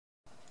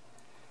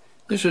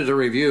This is a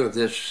review of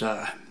this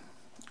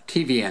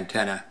TV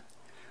antenna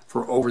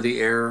for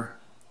over-the-air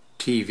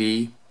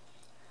TV,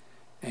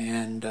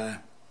 and I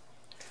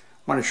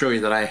want to show you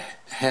that I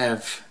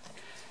have,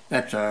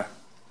 that's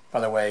by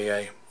the way,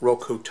 a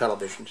Roku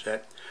television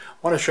set. I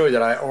want to show you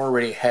that I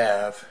already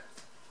have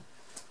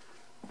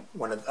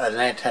an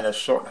antenna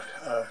sort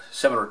of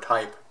similar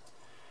type,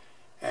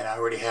 and I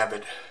already have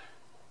it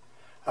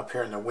up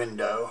here in the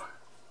window.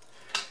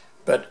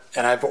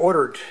 And I've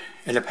ordered,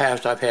 in the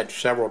past I've had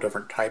several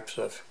different types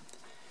of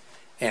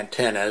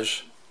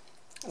antennas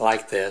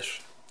like this,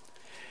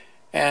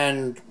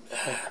 and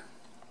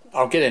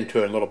I'll get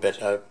into it a little bit.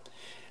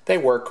 They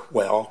work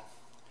well,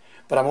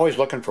 but I'm always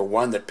looking for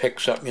one that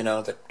picks up,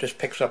 that just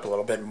picks up a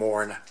little bit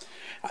more. And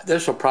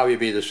this will probably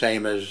be the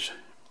same as,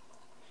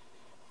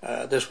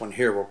 this one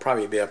here will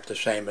probably be up the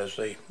same as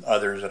the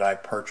others that I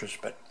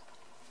purchased, but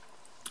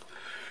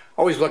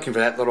always looking for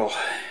that little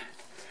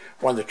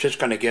one that's just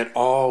going to get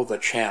all the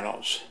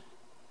channels.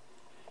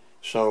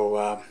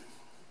 So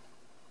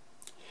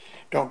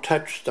don't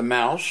touch the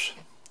mouse,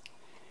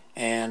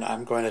 and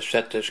I'm going to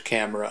set this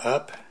camera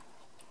up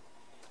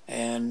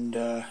and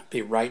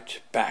be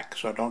right back,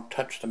 so don't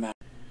touch the mouse.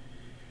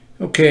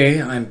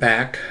 Okay, I'm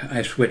back.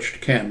 I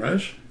switched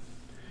cameras.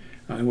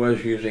 I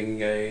was using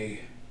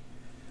a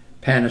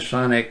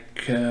Panasonic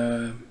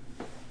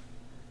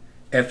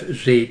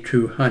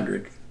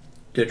FZ200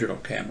 digital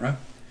camera.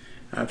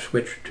 I've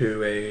switched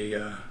to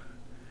a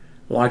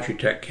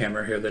Logitech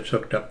camera here that's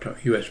hooked up to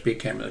USB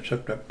camera that's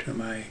hooked up to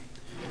my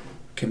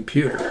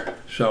computer.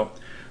 So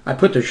I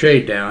put the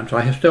shade down, so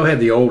I still have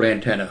the old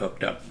antenna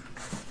hooked up.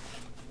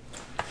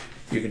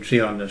 You can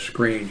see on the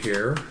screen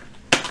here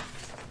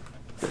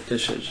that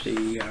this is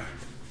the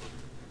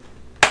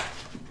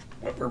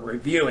what we're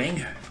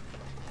reviewing.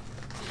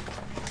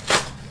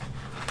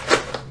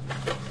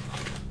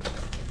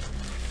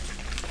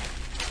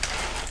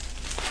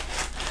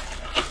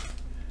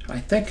 I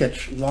think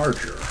it's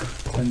larger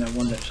than the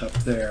one that's up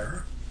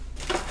there.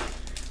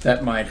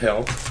 That might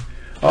help.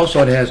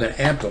 Also, it has an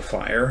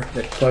amplifier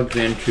that plugs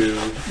into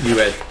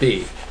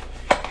USB.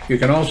 You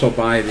can also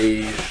buy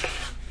these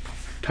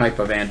type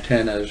of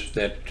antennas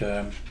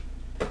that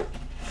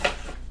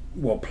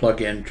will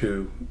plug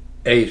into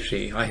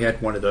AC. I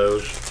had one of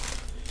those.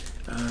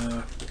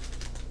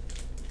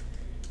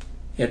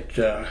 It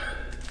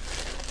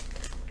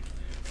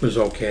was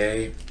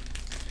okay.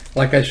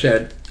 Like I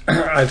said,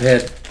 I've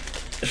had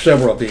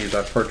several of these.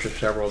 I've purchased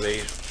several of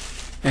these,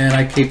 and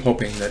I keep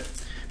hoping that,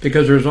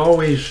 because there's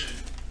always,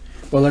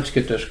 well, let's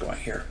get this going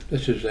here.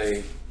 This is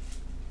I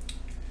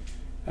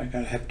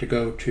gotta have to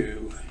go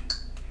to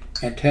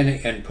antenna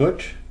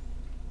input.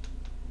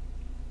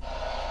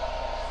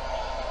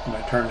 I'm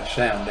gonna turn the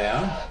sound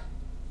down.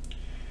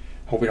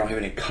 Hope we don't have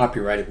any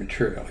copyrighted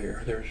material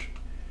here. There's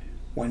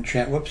one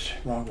channel, whoops,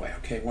 wrong way.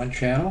 Okay, one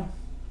channel.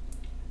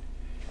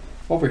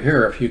 Over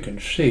here, if you can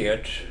see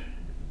it,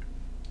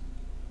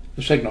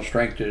 the signal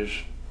strength is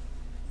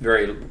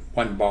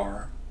one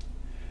bar,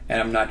 and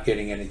I'm not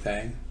getting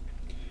anything.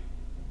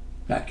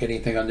 Not getting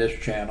anything on this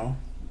channel.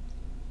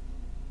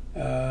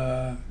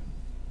 Okay,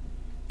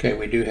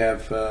 we do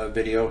have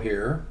video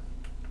here.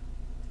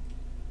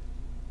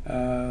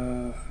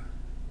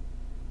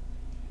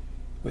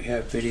 We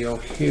have video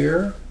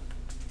here.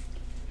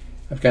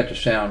 I've got the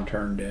sound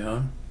turned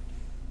down.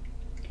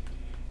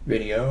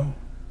 Video.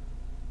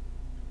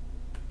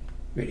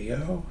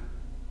 Video.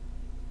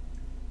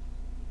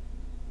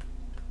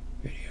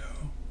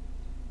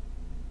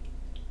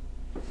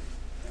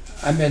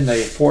 I'm in the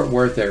Fort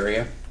Worth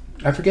area.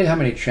 I forget how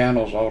many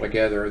channels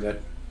altogether that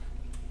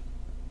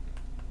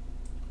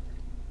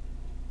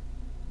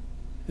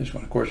this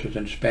one, of course, is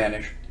in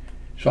Spanish.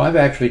 So I've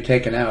actually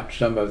taken out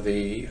some of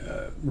the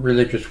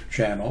religious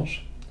channels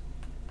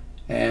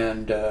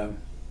and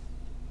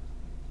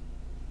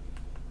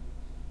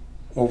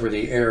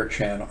over-the-air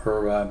channel,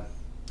 or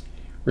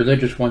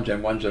religious ones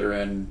and ones that are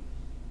in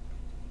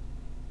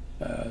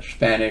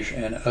Spanish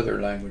and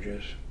other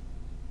languages.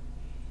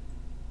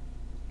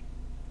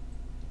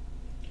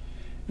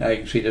 Now you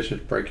can see this is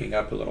breaking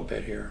up a little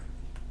bit here.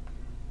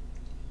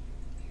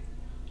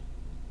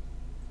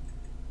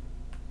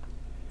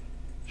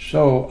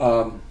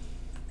 So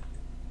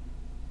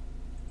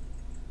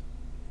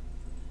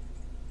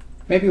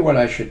maybe what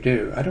I should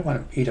do, I don't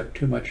want to eat up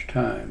too much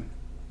time.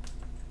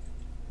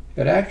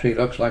 It actually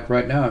looks like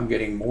right now I'm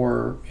getting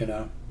more,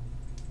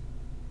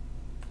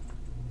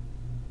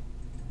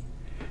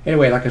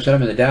 Anyway, like I said,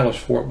 I'm in the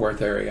Dallas-Fort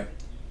Worth area,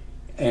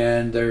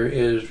 and there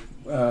is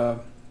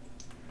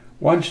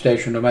one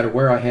station, no matter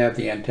where I have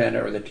the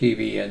antenna or the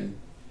TV in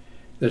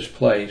this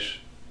place,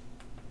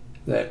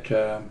 that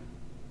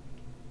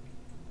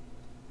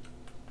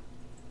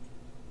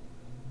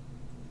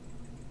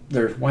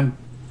there's one,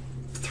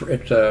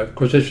 it's of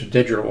course this is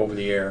digital over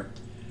the air,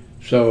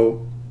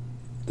 so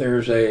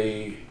there's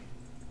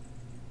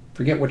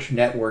forget which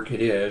network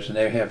it is, and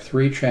they have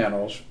 3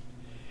 channels,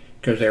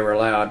 because they were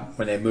allowed,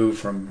 when they moved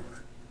from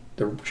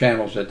the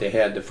channels that they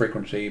had, the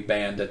frequency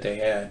band that they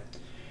had,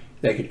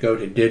 they could go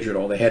to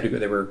digital.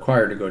 They were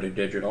required to go to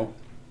digital.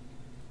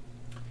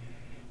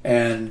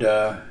 And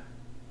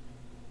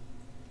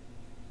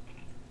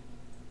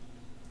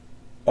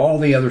all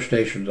the other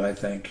stations, I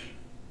think,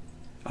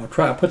 I'll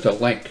put the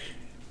link.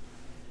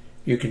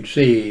 You can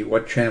see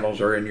what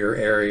channels are in your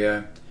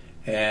area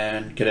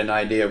and get an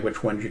idea of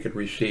which ones you could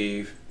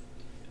receive.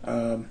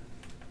 And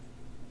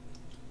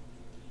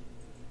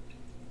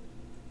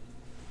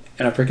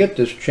I forget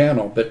this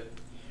channel, but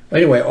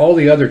anyway, all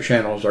the other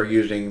channels are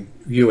using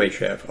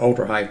UHF,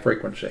 ultra high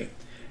frequency.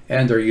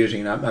 And they're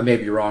using, I may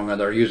be wrong,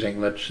 they're using,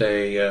 let's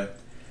say,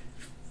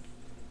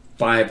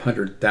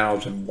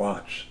 500,000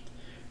 watts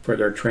for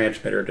their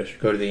transmitter to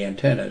go to the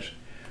antennas.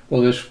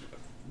 Well, this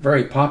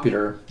very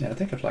popular, and I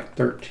think it's like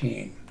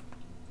 13.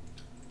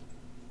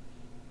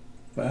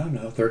 Well,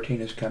 no, 13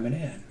 is coming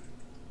in.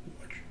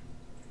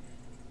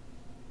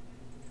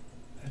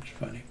 That's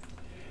funny.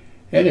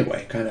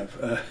 Anyway, kind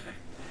of,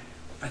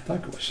 I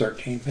thought it was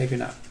 13, maybe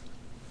not.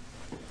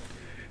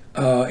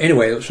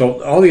 Anyway,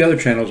 so all the other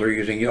channels are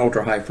using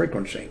ultra high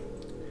frequency,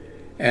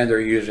 and they're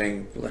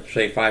using, let's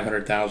say,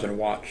 500,000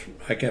 watts.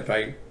 If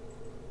I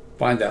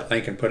find that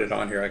link and put it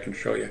on here, I can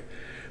show you.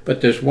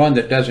 But this one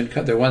that doesn't,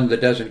 the one that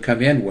doesn't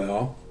come in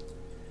well,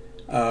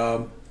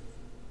 they're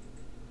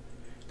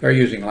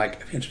using,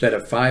 like, instead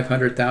of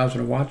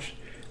 500,000 watts,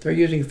 they're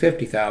using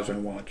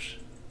 50,000 watts.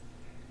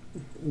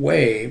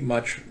 Way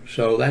much,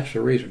 so that's the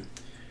reason.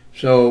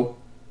 So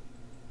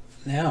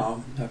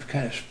now I've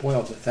kind of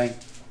spoiled the thing.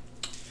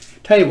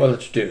 Tell you what,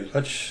 let's do.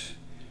 Let's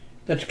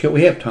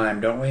we have time,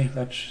 don't we?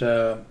 Let's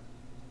go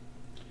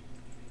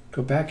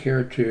back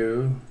here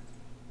to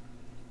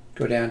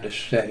go down to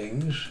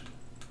settings.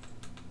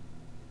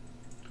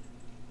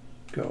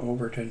 Go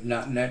over to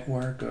not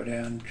network. Go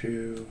down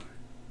to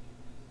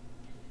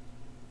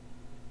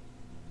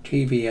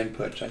TV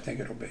inputs. I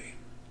think it'll be.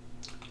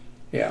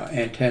 Yeah,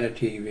 antenna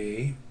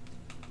TV.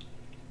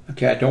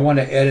 Okay, I don't want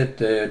to edit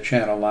the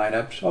channel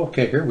lineups.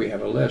 Okay, here we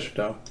have a list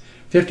though.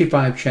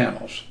 55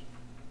 channels.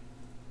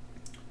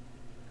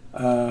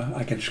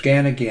 I can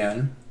scan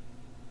again,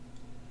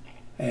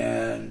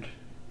 and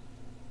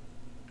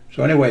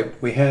so anyway,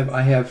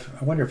 I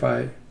wonder if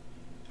I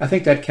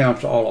think that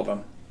counts all of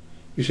them.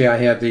 You see, I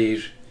have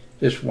these.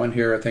 This one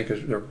here, I think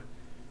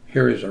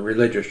here is a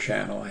religious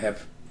channel.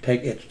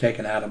 It's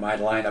taken out of my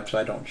lineup, so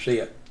I don't see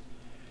it.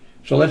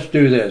 So let's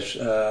do this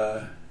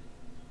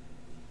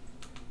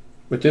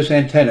with this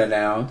antenna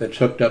now that's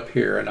hooked up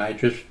here, and I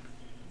just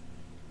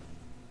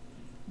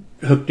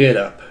hooked it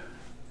up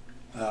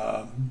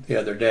the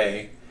other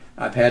day.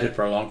 I've had it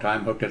for a long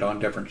time, hooked it on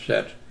different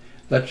sets.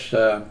 Let's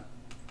so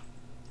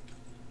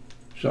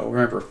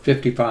remember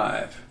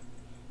 55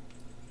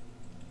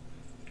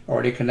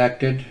 already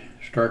connected.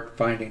 Start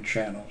finding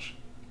channels.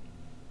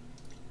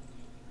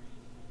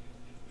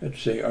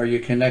 Let's see, are you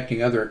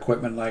connecting other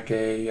equipment like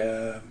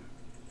a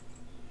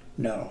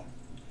no,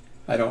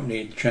 I don't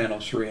need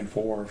channels 3 and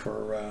 4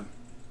 for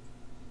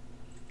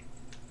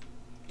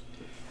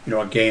you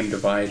know, a game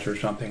device or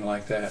something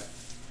like that.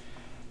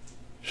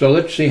 So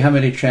let's see how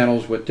many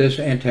channels with this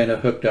antenna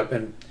hooked up,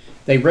 and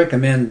they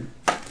recommend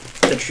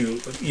that you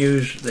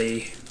use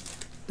these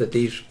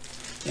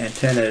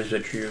antennas,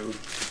 that you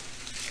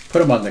put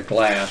them on the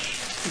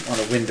glass on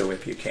a window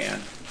if you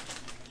can.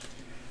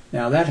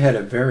 Now that had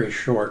a very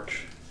short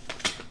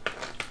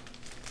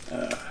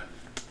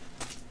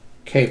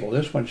cable.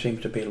 This one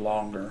seems to be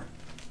longer,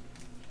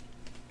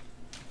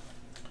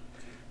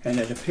 and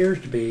it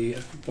appears to be,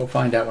 we'll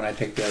find out when I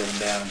take the other one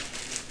down.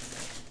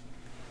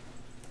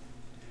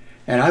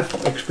 And I've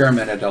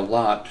experimented a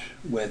lot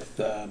with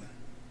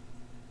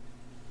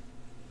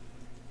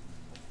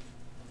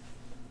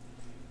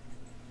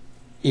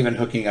even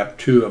hooking up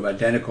 2 of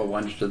identical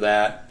ones to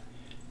that,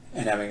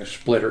 and having a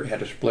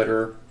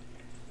splitter,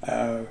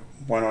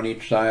 one on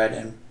each side,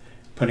 and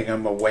putting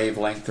them a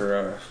wavelength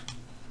or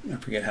I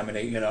forget how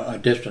many, you know, a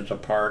distance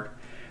apart.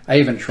 I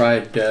even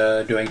tried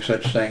doing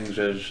such things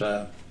as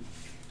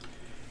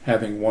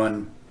having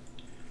one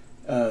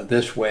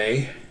this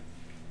way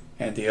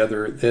and the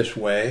other this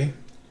way.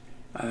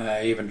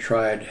 I even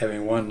tried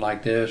having one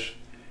like this,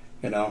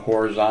 you know,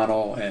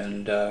 horizontal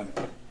and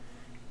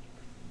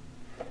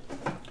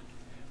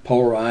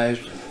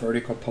polarized,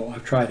 vertical pole.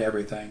 I've tried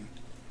everything.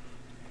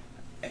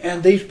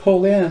 And these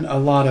pull in a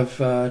lot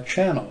of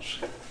channels.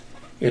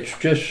 It's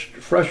just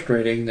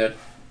frustrating that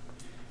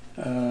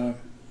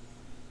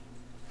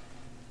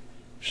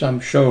some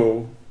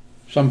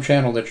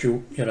channel that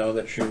you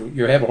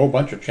have a whole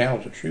bunch of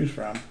channels to choose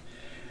from,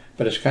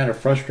 but it's kind of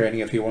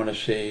frustrating if you want to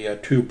see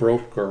Two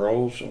Broke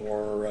Girls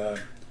or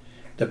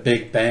The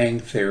Big Bang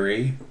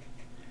Theory,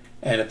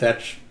 and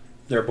if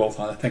they're both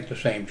on, I think, the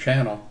same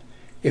channel.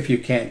 If you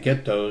can't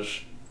get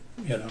those,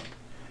 you know.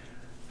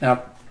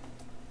 Now,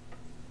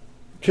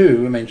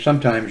 too, I mean,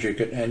 sometimes you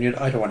could, and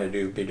I don't want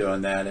to be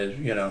doing that, is,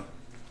 you know,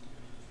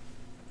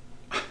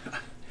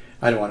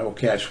 I don't want to,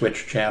 okay, I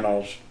switch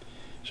channels,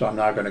 so I'm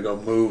not going to go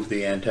move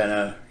the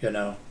antenna, you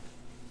know.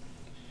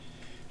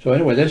 So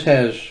anyway, this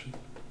has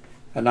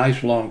a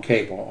nice long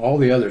cable. All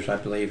the others, I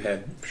believe,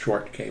 had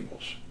short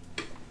cables.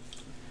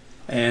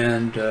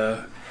 And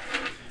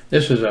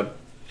this is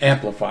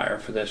amplifier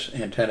for this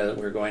antenna that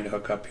we're going to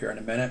hook up here in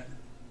a minute.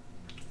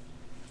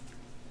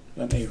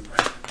 What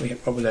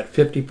was that,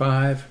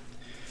 55?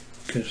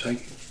 Because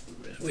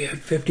we had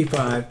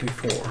 55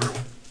 before.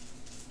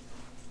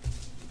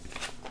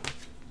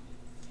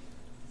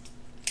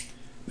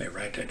 Let me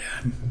write that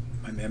down.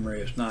 My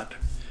memory is not,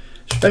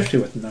 especially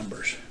with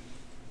numbers.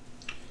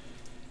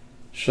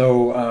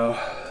 So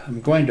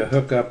I'm going to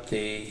hook up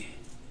the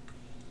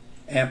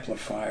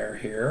amplifier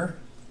here.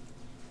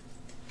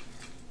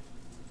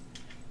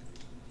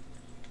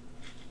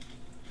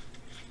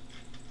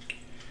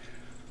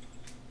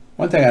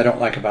 One thing I don't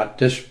like about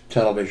this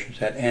television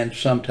set and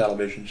some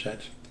television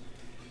sets,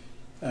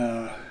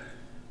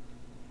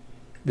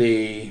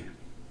 the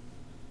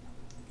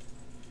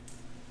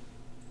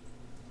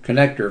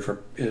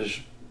connector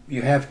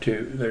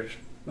there's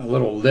a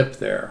little lip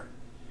there,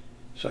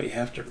 so you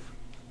have to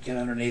get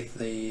underneath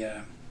the,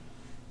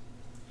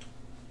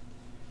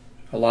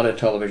 a lot of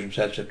television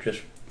sets that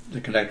just, the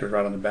connector's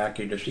right on the back,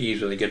 you just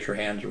easily get your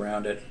hands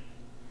around it.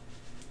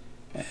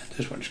 And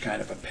this one's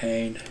kind of a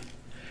pain.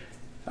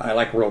 I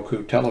like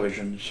Roku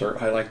television,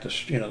 I like the,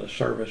 the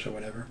service or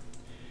whatever.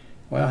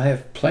 Well, I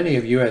have plenty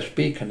of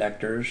USB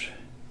connectors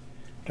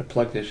to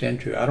plug this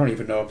into. I don't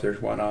even know if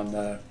there's one on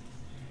the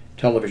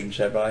television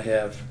set, but I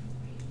have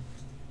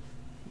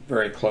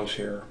very close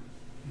here.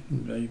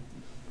 I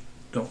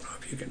don't know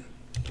if you can.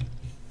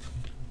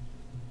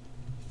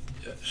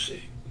 Let's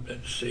see.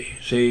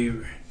 See,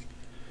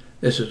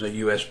 this is a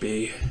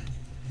USB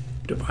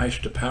device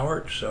to power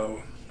it,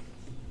 so.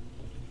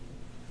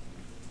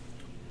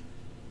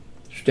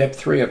 Step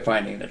 3 of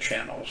finding the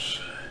channels.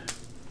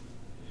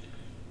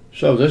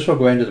 So this will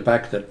go into the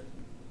back of the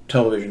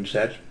television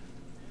set,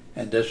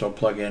 and this will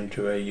plug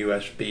into a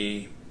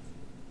USB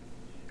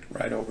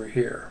right over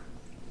here.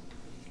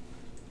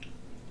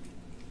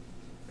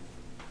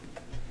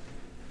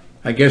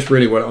 I guess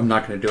really I'm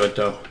not going to do it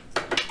though.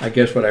 I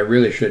guess what I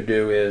really should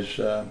do is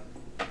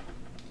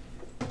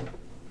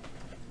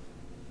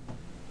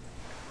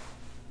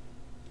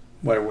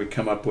what do we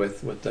come up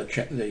with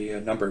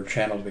the number of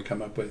channels we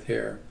come up with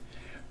here.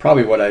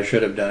 Probably what I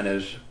should have done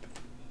is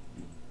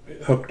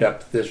hooked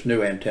up this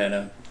new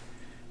antenna,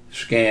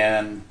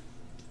 scan,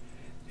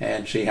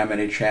 and see how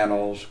many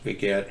channels we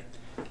get,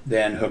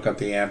 then hook up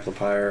the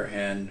amplifier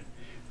and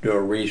do a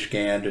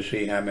rescan to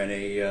see how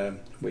many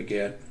we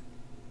get.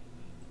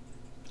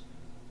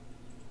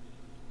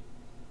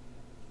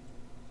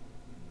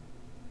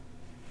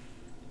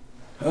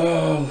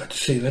 Oh,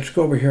 let's see. Let's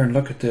go over here and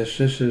look at this.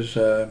 This is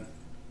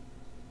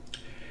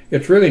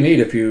it's really neat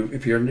if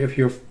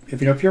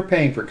you're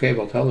paying for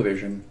cable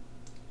television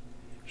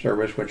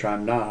service, which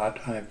I'm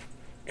not. I've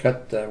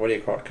cut the, what do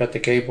you call it? Cut the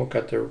cable,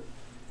 cut the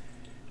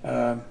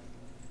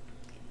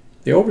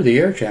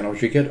over-the-air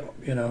channels. You get,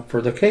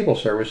 for the cable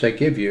service, they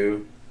give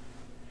you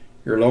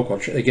your local.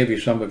 They give you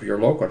some of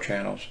your local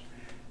channels,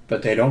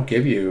 but they don't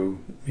give you,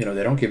 they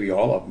don't give you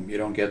all of them. You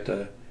don't get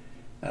the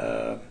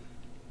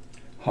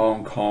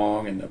Hong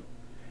Kong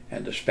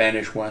and the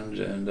Spanish ones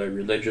and the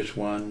religious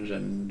ones,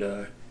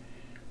 and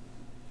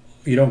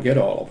you don't get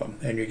all of them,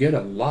 and you get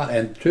a lot.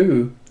 And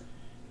two,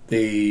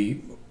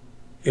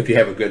 if you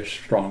have a good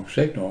strong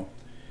signal,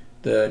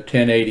 the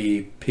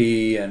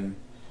 1080p and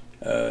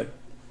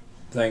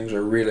things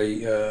are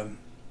really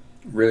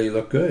really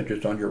look good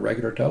just on your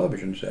regular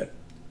television set.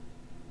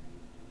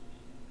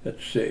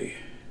 Let's see,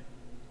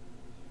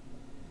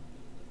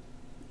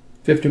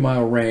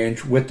 50-mile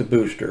range with the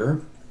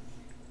booster.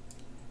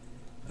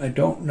 I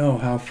don't know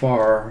how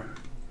far.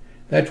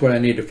 That's what I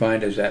need to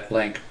find, is that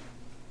link.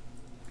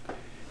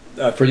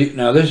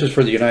 Now this is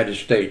for the United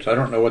States. I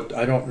don't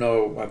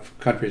know of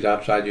countries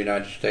outside the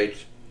United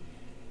States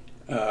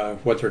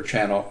what their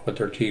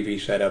TV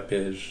setup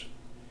is,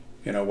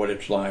 what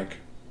it's like.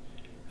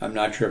 I'm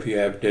not sure if you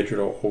have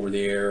digital over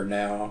the air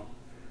now,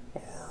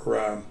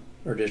 or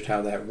just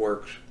how that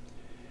works.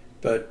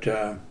 But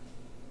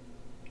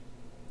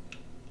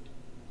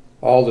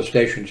all the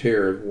stations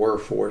here were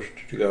forced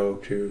to go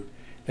to.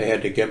 They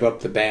had to give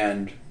up the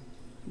band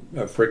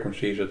of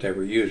frequencies that they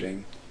were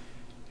using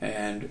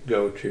and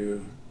go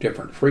to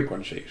different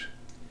frequencies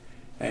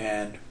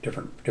and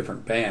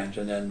different bands,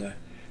 and then the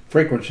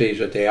frequencies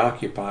that they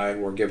occupied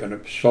were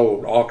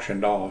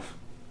auctioned off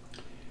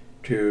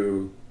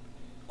to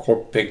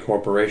big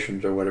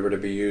corporations or whatever, to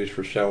be used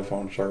for cell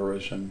phone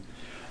service and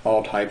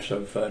all types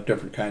of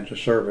different kinds of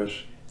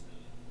service.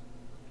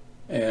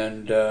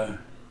 And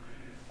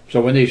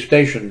so when these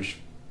stations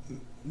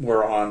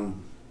were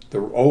on the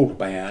old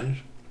bands,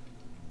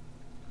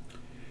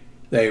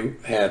 they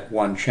had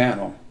one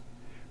channel.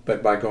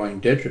 But by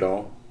going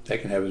digital, they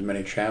can have as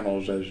many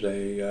channels as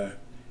they,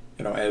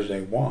 as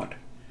they want.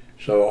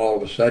 So all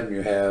of a sudden,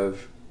 you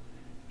have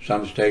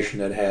some station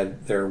that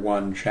had their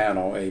one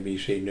channel: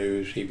 ABC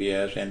News,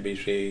 CBS,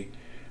 NBC,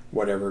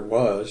 whatever it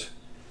was,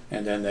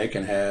 and then they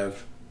can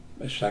have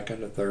a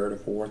second, a third, a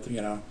fourth.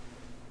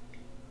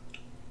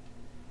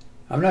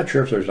 I'm not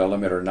sure if there's a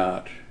limit or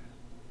not,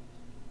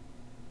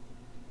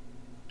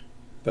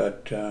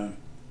 but.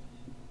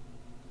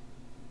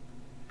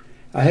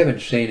 I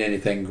haven't seen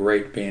anything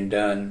great being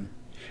done,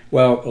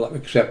 well,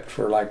 except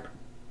for like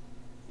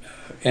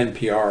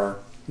NPR,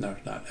 no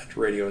it's not, that's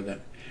radio,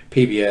 then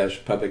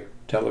PBS, Public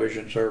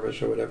Television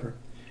Service or whatever.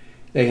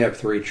 They have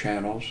 3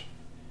 channels,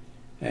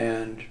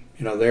 and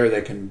you know, there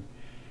they can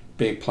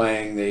be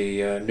playing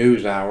the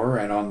news hour,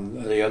 and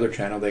on the other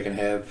channel they can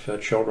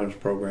have children's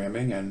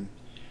programming and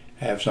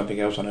have something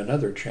else on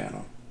another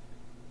channel.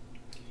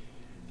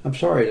 I'm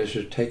sorry this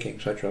is taking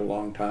such a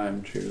long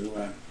time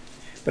to,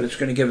 but it's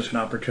going to give us an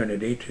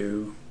opportunity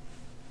to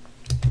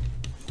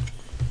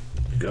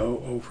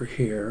go over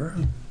here.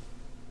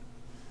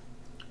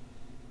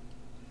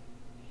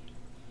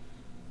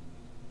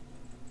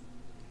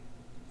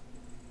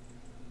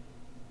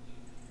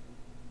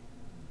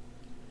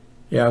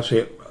 Yeah,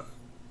 see,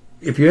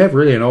 if you have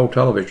really an old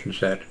television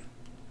set,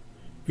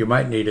 you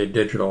might need a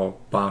digital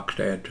box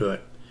to add to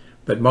it.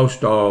 But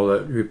most all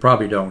that you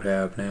probably don't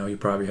have now. You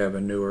probably have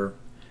a newer.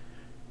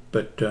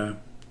 But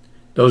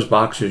those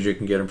boxes, you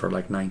can get them for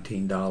like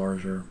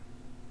 $19 or.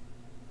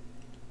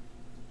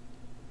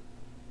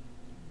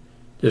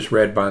 This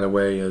red, by the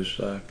way, is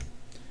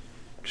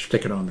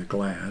stick it on the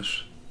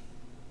glass.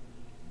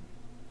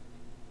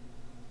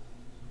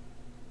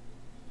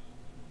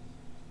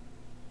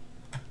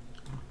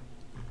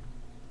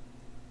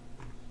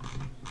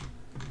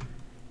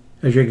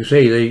 As you can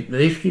see,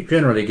 these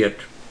generally get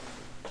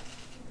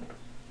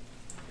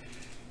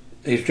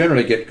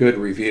good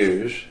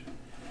reviews.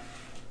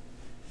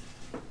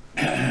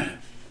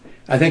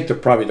 I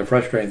think probably the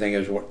frustrating thing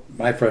is, what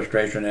my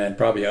frustration and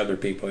probably other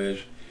people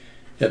is,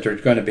 that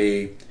there's going to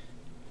be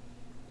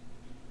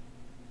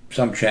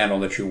some channel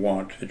that you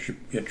want that you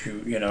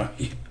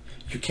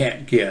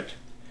can't get,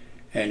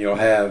 and you'll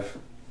have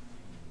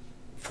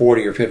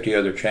 40 or 50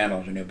 other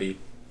channels, and you'll be,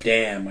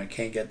 damn, I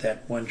can't get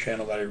that one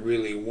channel that I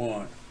really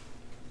want.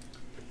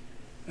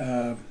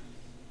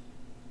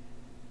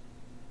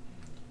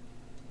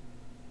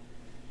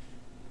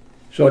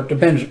 So it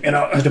depends,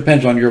 it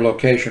depends on your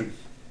location.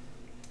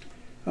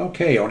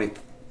 Okay, only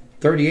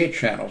 38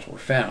 channels were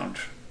found.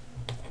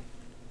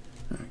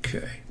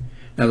 Okay.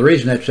 Now the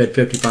reason that said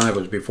 55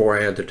 was before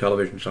I had the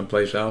television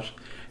someplace else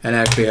and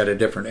actually had a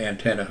different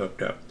antenna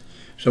hooked up.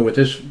 So with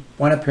this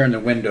one up here in the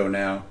window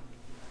now,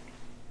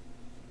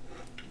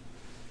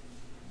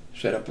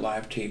 set up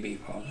live TV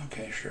pause.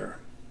 Okay, sure.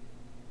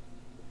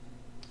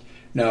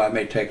 No, it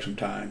may take some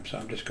time, so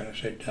I'm just going to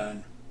say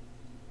done.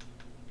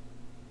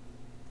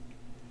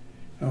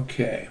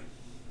 Okay.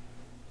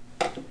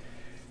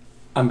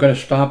 I'm going to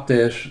stop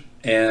this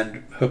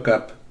and hook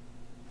up.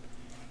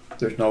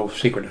 There's no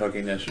secret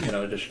hooking this,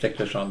 just stick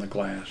this on the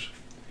glass.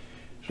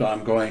 So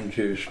I'm going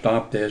to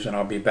stop this, and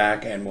I'll be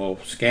back and we'll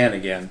scan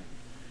again.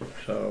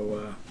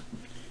 So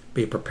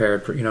be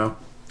prepared for,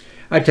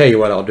 I tell you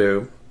what I'll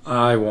do.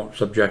 I won't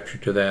subject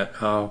you to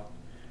that. I'll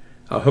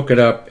hook it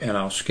up and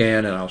I'll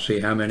scan and I'll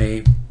see how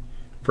many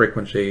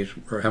frequencies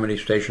or how many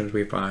stations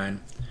we find.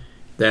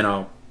 Then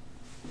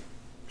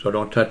so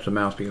don't touch the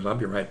mouse, because I'll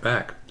be right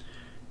back.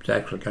 It's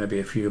actually going to be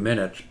a few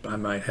minutes. I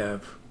might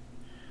have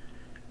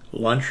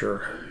lunch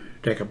or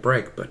take a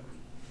break, but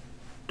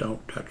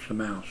don't touch the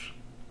mouse.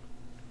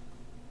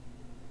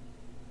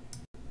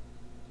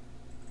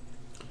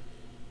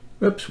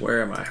 Oops,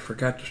 where am I? I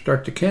forgot to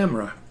start the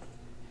camera.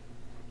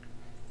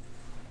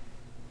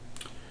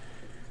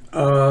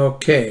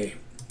 Okay,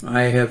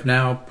 I have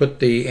now put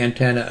the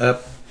antenna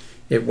up.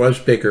 It was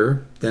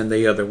bigger than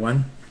the other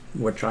one,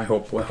 which I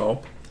hope will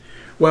help.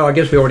 Well, I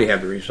guess we already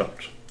have the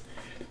results.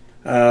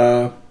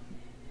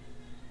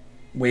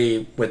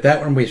 With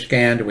that one we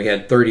scanned, we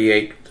had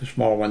 38, the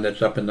small one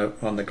that's up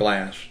on the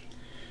glass.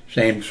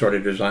 Same sort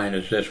of design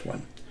as this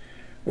one.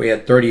 We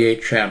had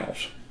 38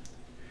 channels.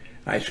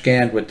 I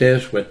scanned with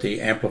this, with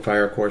the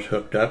amplifier, of course,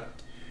 hooked up.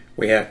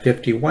 We have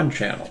 51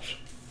 channels.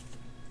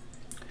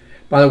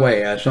 By the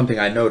way, something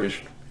I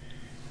noticed,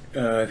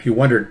 if you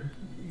wondered,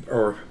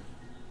 or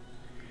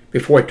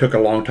before it took a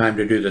long time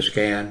to do the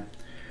scan,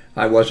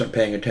 I wasn't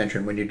paying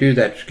attention. When you do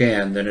that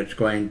scan, then it's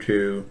going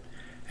to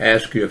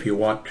ask you if you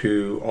want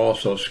to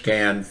also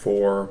scan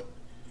for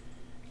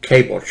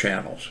cable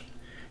channels.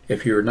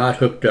 If you're not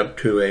hooked up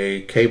to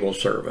a cable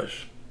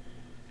service,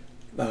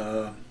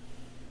 for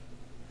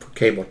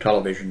cable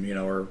television,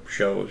 or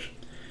shows,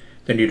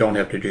 then you don't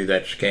have to do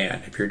that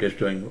scan if you're just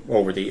doing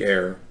over the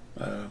air.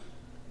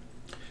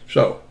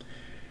 So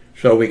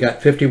we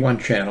got 51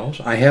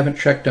 channels. I haven't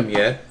checked them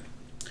yet,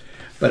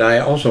 but I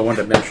also want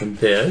to mention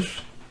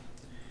this.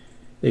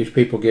 These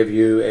people give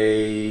you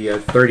a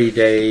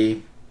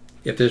 30-day,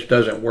 if this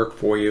doesn't work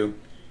for you,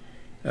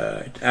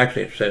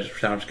 actually it says,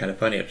 sounds kind of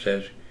funny, it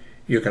says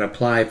you can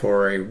apply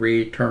for a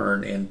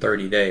return in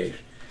 30 days.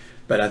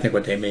 But I think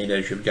what they mean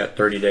is you've got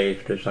 30 days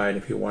to decide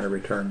if you want to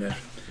return this.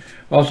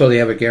 Also, they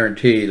have a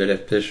guarantee that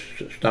if this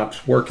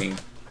stops working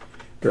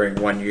during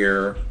 1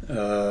 year,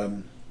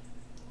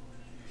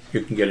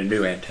 you can get a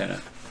new antenna.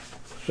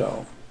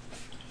 So,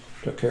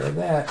 took care of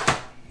that.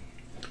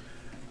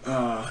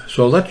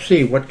 So let's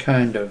see what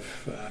kind of,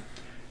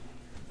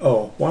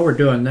 while we're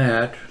doing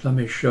that, let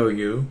me show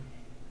you.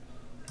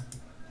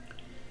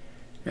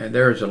 And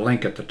there's a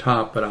link at the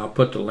top, but I'll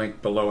put the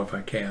link below if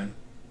I can.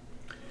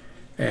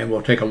 And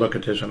we'll take a look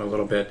at this in a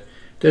little bit.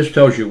 This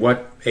tells you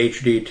what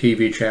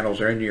HDTV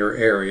channels are in your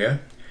area.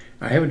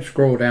 I haven't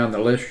scrolled down the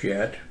list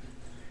yet.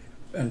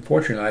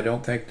 Unfortunately, I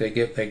don't think they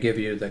give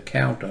you the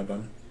count of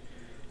them.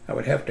 I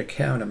would have to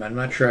count them. I'm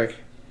not sure.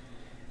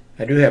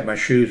 I do have my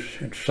shoes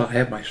and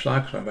have my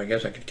socks off. I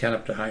guess I could count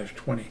up to high as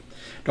 20.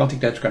 Don't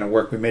think that's going to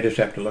work. We may just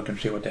have to look and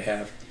see what they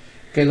have.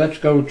 Okay, let's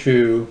go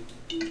to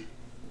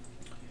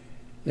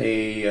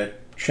the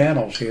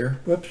channels here.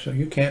 Whoops, so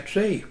you can't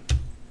see.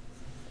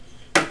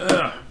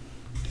 There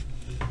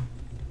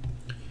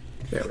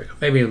we go.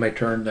 Maybe it may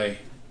turn the,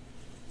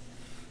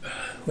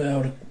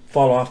 well, to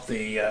fall off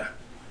the,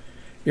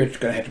 it's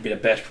going to have to be the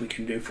best we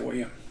can do for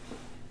you.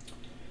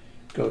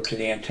 Go to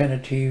the Antenna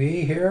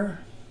TV here.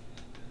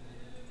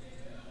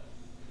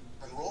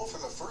 Enroll for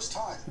the first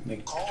time. Let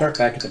me start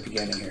back at the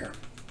beginning here.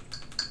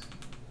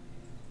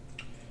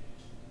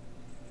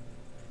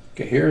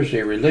 Okay, here's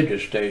the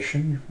religious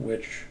station,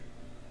 which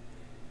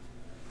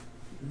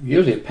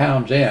usually it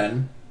pounds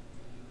in.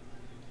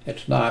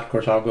 It's not. Of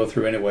course, I'll go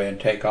through anyway and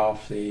take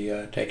off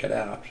the take it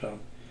out. So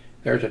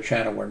there's a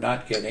channel we're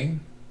not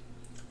getting.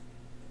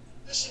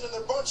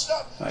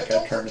 I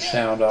gotta turn the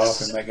sound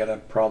off, and I got a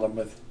problem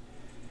with.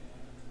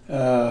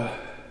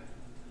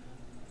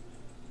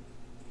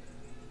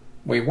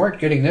 We weren't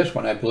getting this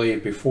one, I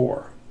believe,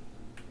 before.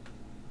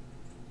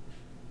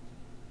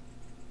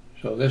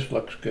 So this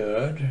looks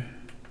good.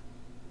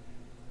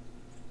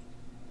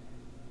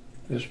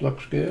 This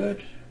looks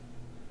good.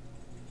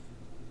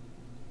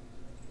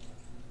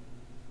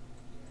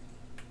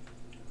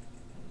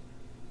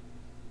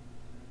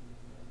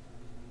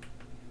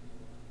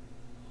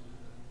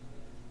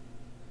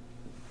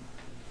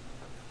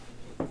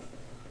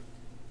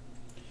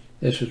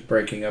 This is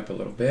breaking up a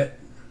little bit.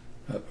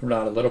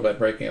 Not a little bit,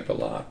 breaking up a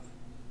lot.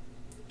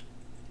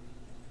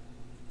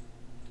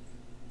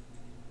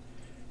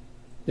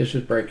 This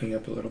is breaking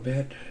up a little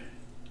bit.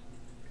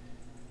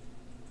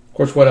 Of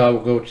course, what I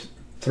will go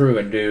through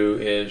and do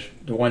is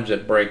the ones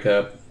that break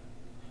up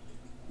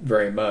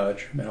very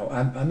much. You know,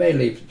 I may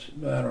leave,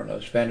 I don't know,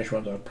 the Spanish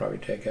ones I'll probably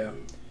take out.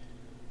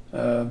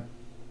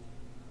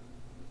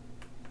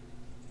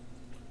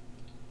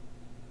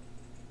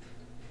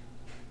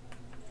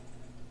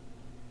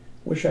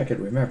 Wish I could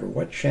remember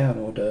what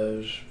channel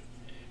does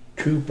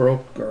Two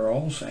Broke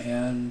Girls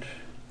and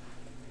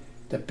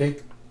The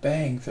Big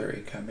Bang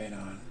Theory come in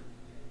on.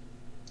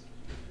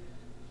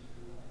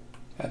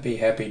 I'd be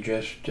happy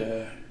just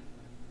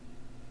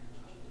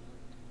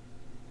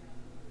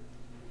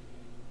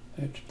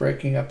it's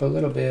breaking up a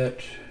little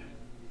bit.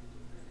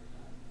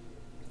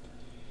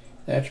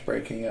 That's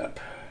breaking up.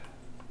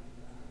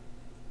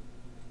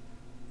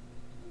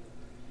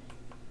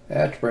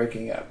 That's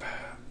breaking up.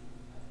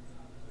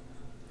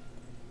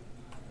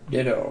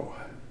 Ditto.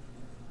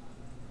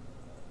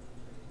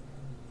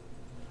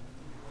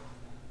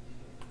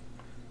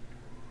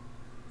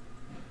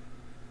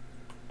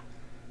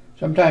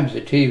 Sometimes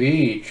the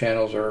TV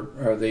channels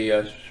or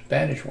the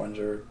Spanish ones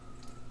are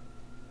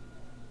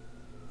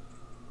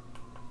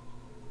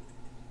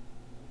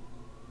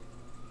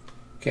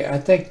okay. I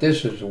think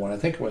this is the one. I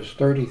think it was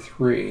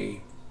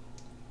 33.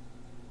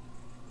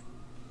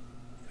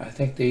 I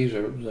think these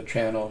are the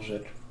channels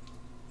that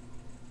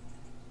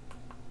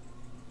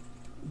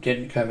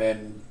didn't come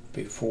in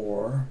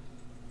before,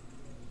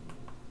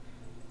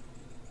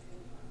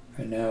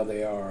 and now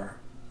they are.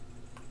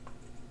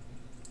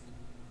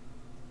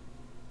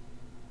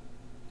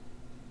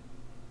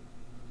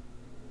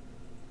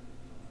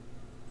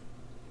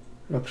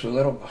 Looks a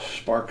little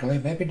sparkly,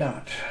 maybe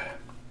not.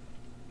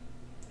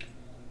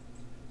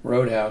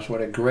 Roadhouse,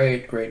 what a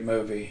great, great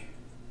movie.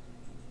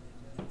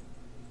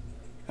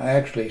 I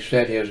actually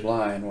said his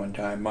line one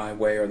time, "My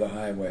way or the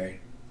highway,"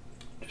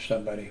 to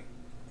somebody.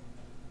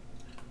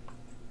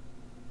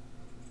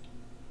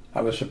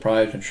 I was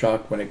surprised and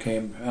shocked when it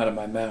came out of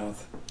my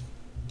mouth.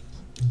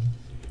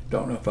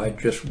 Don't know if I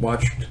just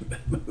watched the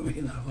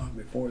movie not long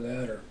before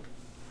that or...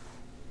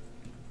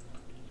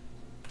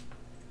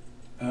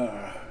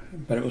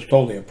 but it was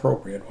totally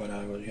appropriate what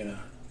I was, you know.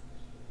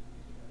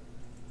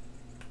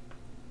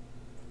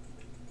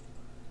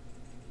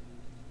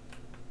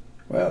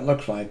 Well, it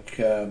looks like,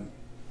 you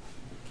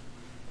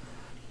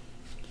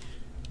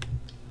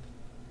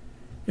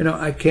know,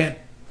 I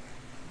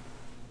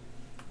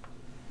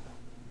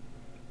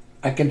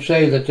can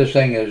say that this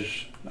thing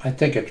is, I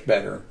think it's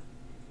better.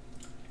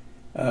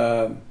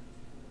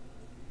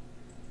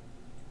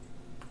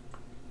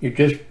 You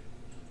just,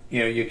 you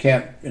know, you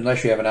can't,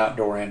 unless you have an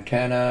outdoor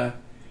antenna,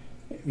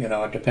 you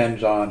know, it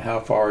depends on how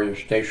far you're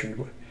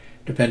stationed,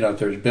 depends on if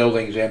there's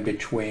buildings in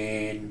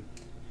between,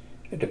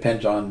 it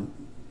depends on,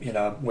 you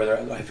know, whether,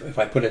 if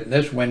I put it in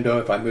this window,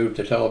 if I move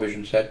the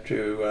television set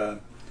to,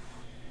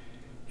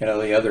 you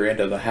know, the other end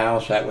of the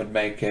house, that would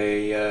make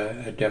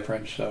a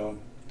difference, so.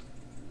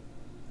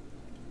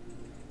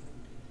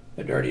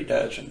 The Dirty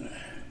Dozen.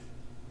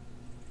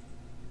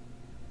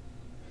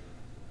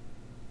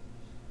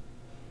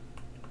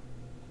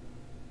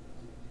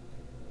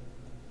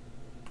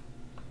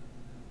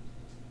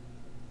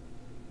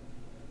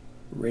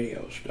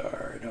 Radio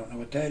Star, I don't know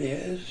what that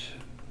is.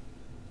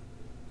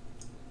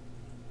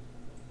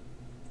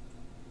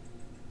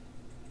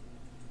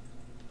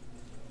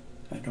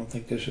 I don't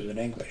think this is in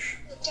English.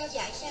 Trao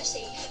giải nha sĩ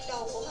hàng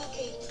đầu của Hoa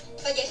Kỳ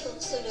và giải thưởng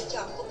sự lựa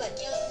chọn của bệnh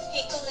nhân.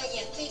 Hiện còn là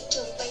giảng viên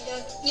trường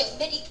Baylor, nhận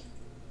Medical.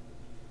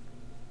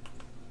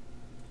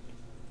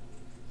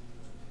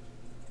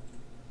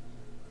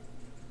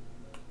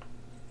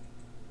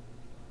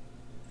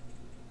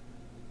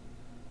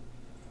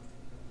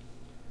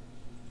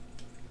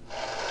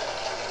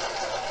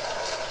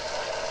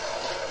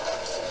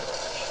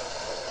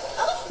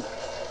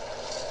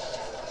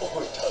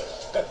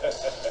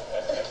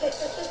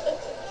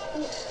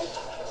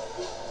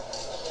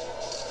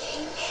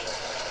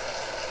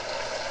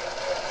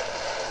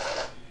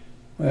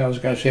 Well, I was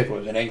going to say if it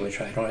was in English.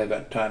 I don't have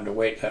that time to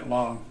wait that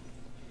long.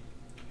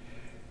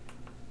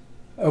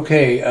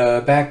 Okay,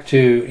 back to,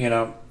 you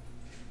know,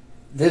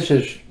 this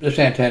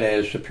antenna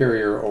is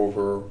superior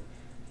over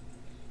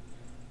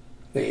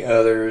the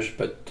others,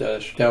 but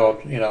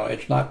still, you know,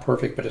 it's not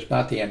perfect, but it's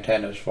not the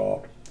antenna's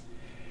fault.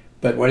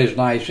 But what is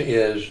nice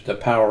is the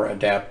power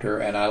adapter,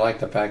 and I like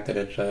the fact that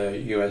it's a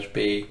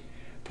USB,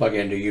 plug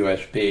into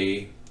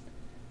USB.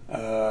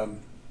 I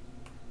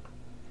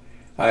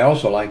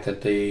also like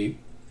that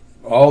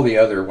all the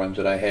other ones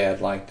that I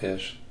had like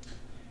this,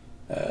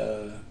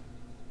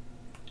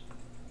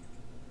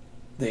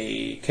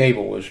 the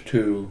cable was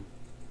too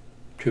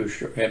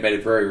short. It made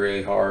it very,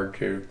 really hard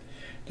to.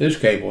 This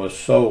cable is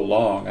so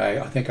long.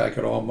 I think I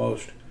could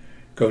almost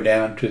go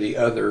down to the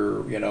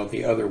other, you know,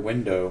 the other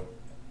window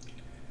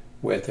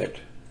with it.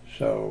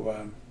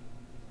 So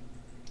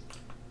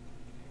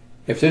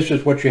if this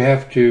is what you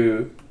have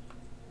to,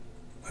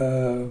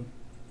 you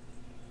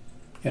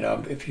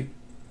know, if you.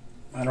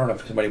 I don't know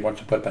if somebody wants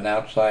to put up an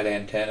outside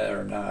antenna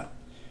or not.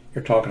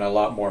 You're talking a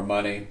lot more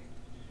money,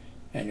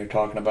 and you're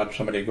talking about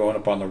somebody going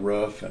up on the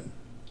roof, and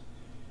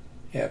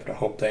you have to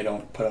hope they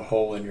don't put a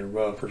hole in your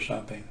roof or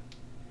something.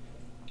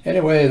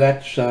 Anyway,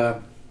 that's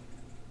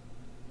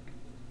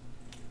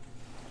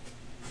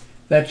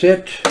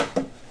it.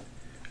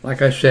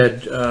 Like I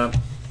said,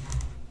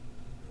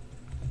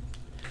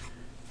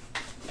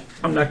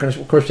 I'm not going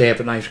to. Of course, they have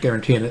a nice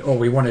guarantee. And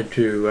we wanted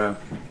to.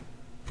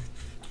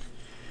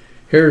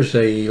 Here's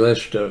a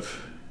list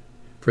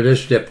for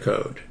this zip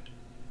code,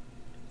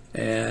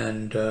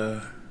 and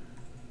so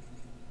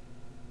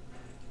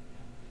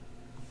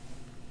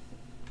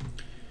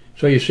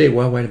you see,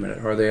 well, wait a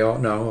minute, are they all,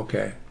 no,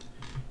 okay.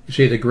 You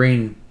see the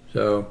green,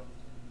 so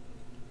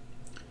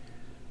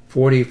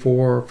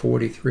 44,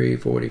 43,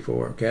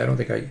 44, okay, I don't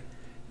think it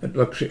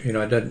looks, you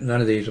know,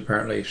 none of these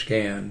apparently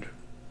scanned.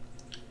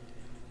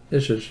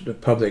 This is the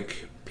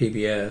public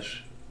PBS.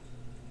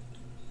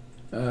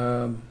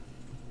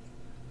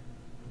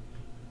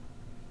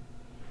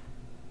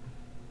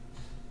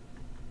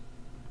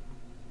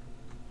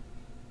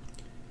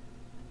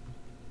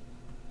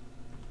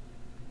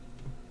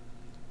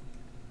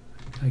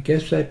 I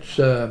guess that's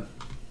it.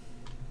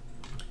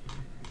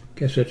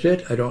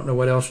 I don't know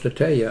what else to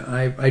tell you.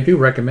 I do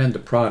recommend the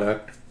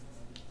product.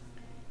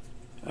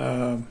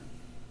 Like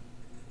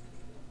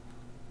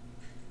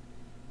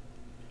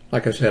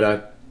I said,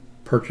 I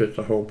purchased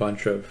a whole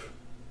bunch of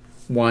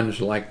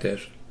ones like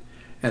this,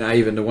 and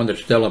even the one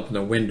that's still up in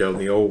the window,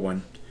 the old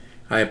one,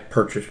 I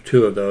purchased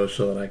 2 of those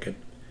so that I could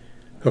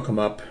hook them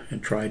up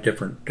and try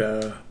different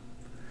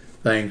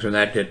things, and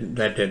that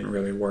didn't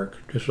really work.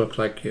 It just looks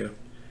like you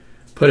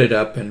put it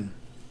up, and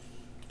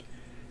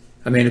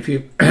I mean, if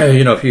you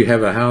you know, if you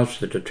have a house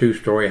that's a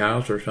 2-story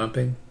house or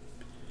something,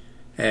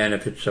 and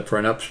if it's for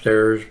an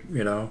upstairs,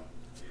 you know,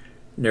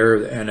 near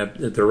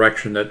the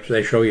direction that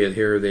they show you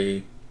here,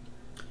 you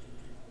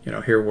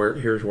know,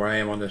 here's where I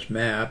am on this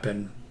map,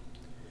 and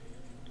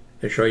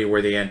they show you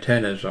where the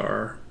antennas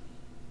are.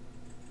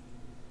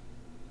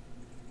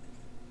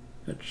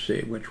 Let's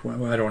see which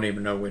one. Well, I don't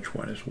even know which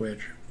one is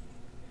which.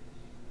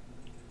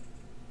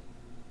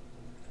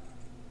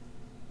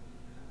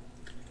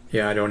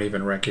 Yeah, I don't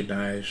even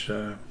recognize,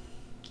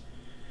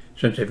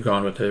 since they've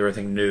gone with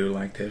everything new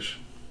like this.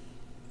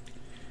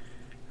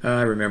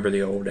 I remember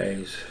the old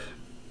days.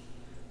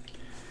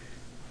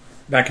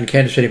 Back in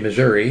Kansas City,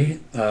 Missouri,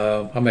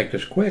 I'll make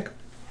this quick.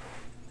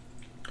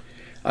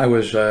 I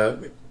was,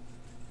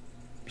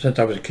 since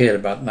I was a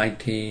kid, before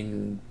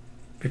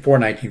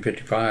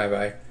 1955,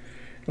 I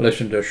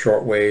listened to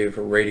shortwave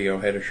radio,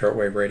 had a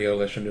shortwave radio,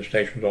 listened to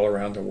stations all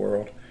around the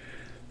world.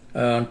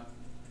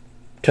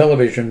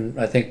 Television,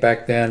 I think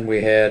back then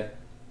we had,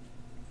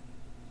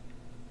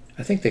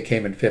 I think they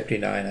came in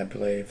 '59, I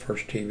believe,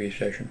 first TV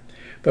station.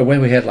 But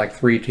when we had like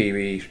 3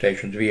 TV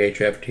stations,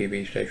 VHF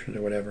TV stations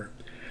or whatever,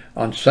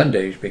 on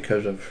Sundays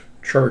because of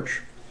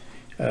church,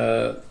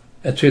 and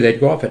so they'd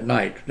go off at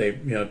night.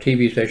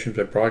 TV stations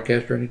would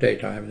broadcast during the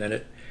daytime, and then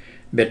at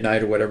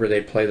midnight or whatever,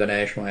 they'd play the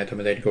national anthem,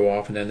 and they'd go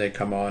off, and then they'd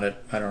come on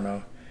at, I don't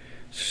know,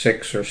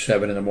 6 or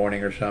 7 in the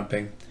morning or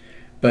something.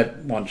 But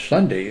on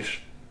Sundays,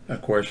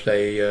 of course,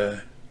 they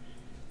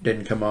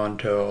didn't come on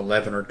till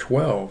 11 or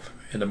 12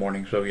 in the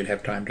morning, so you'd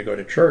have time to go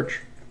to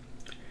church.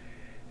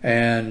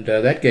 And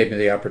that gave me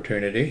the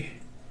opportunity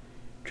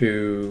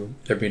to,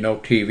 there'd be no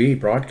TV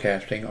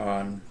broadcasting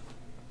on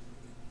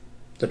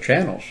the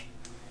channels.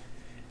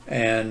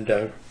 And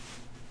of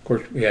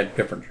course we had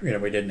different, we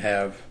didn't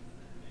have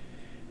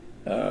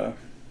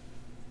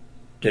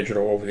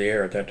digital over the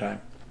air at that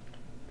time.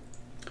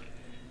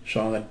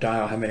 So on the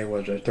dial, how many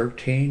was there?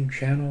 13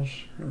 channels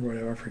or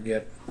whatever, I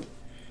forget.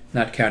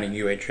 Not counting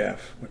UHF,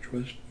 which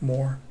was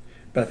more.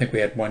 But I think we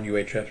had one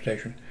UHF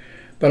station.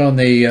 But on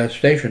the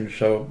stations,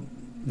 so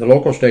the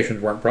local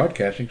stations weren't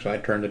broadcasting, so I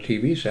turned the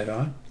TV set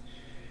on.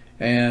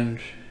 And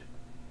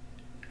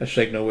a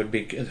signal would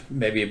be,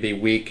 maybe it'd be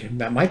weak.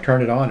 I might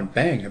turn it on and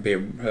bang, it'd be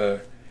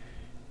a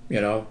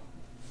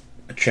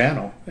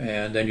channel.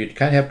 And then you'd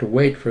kind of have to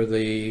wait for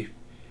the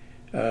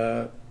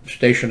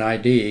station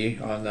ID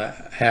on the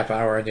half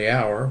hour and the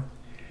hour.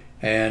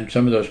 And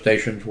some of those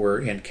stations were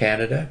in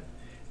Canada,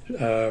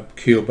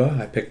 Cuba.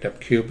 I picked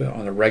up Cuba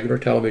on a regular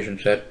television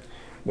set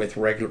with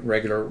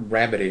regular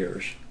rabbit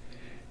ears.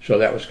 So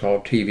that was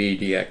called TV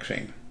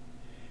DXing.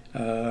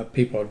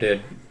 People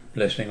did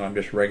listening on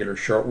just regular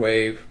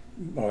shortwave,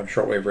 on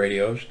shortwave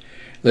radios,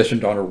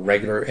 listened on a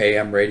regular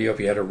AM radio if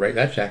you had a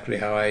that's actually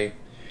how I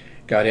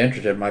got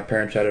interested. My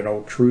parents had an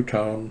old True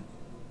Tone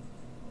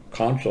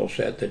console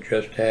set that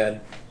just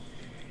had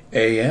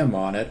AM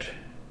on it.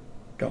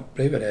 Don't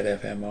believe it had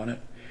FM on it.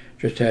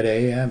 Just had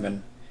AM,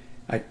 and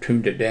I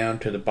tuned it down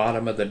to the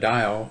bottom of the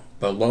dial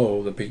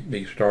below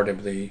the start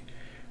of the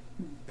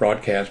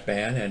broadcast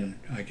band, and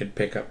I could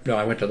pick up, no,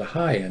 I went to the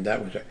high end.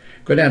 That was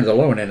go down to the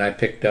low end, and I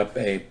picked up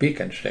a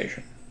beacon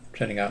station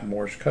sending out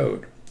Morse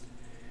code.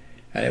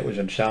 And it was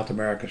in South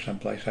America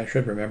someplace. I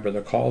should remember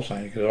the call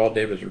sign, because all it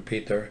did was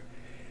repeat their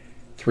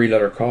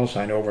 3-letter call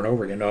sign over and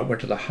over again. No, it went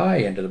to the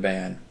high end of the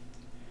band.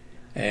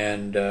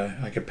 And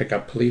I could pick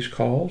up police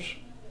calls,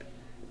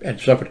 and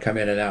stuff would come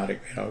in and out,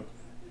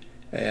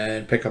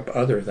 and pick up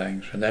other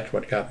things. And that's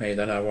what got me.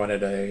 Then I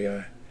wanted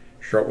a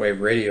shortwave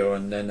radio,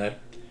 and then that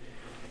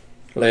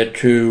led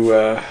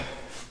to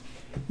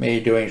me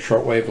doing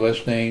shortwave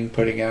listening,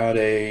 putting out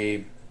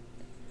a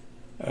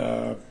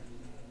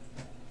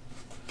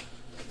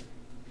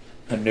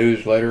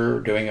newsletter,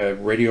 doing a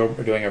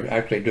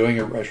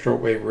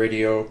shortwave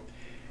radio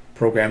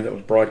program that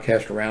was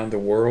broadcast around the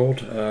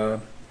world,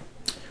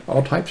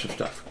 all types of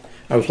stuff.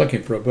 I was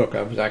looking for a book.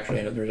 There's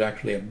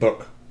actually a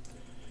book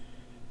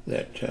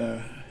that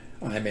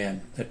I'm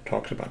in that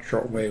talks about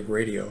shortwave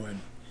radio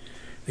in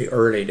the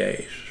early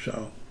days.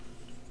 So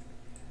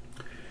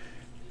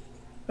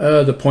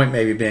the point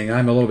maybe being,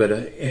 I'm a little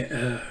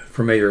bit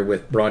familiar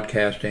with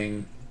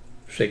broadcasting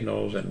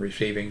signals and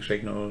receiving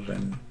signals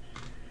and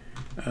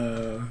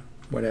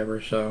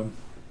whatever, so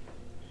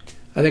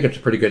I think it's a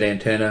pretty good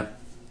antenna,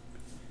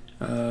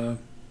 and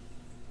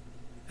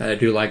I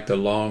do like the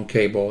long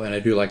cable, and I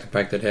do like the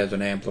fact that it has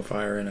an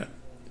amplifier in it.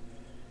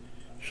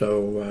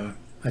 So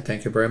I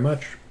thank you very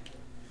much.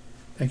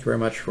 Thank you very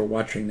much for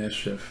watching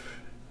this. If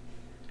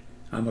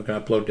I'm going to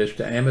upload this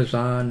to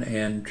Amazon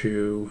and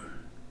to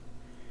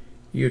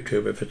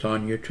YouTube. If it's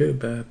on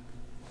YouTube,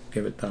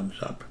 give it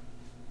thumbs up.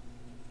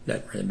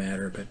 Doesn't really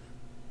matter, but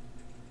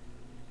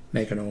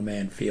make an old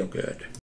man feel good.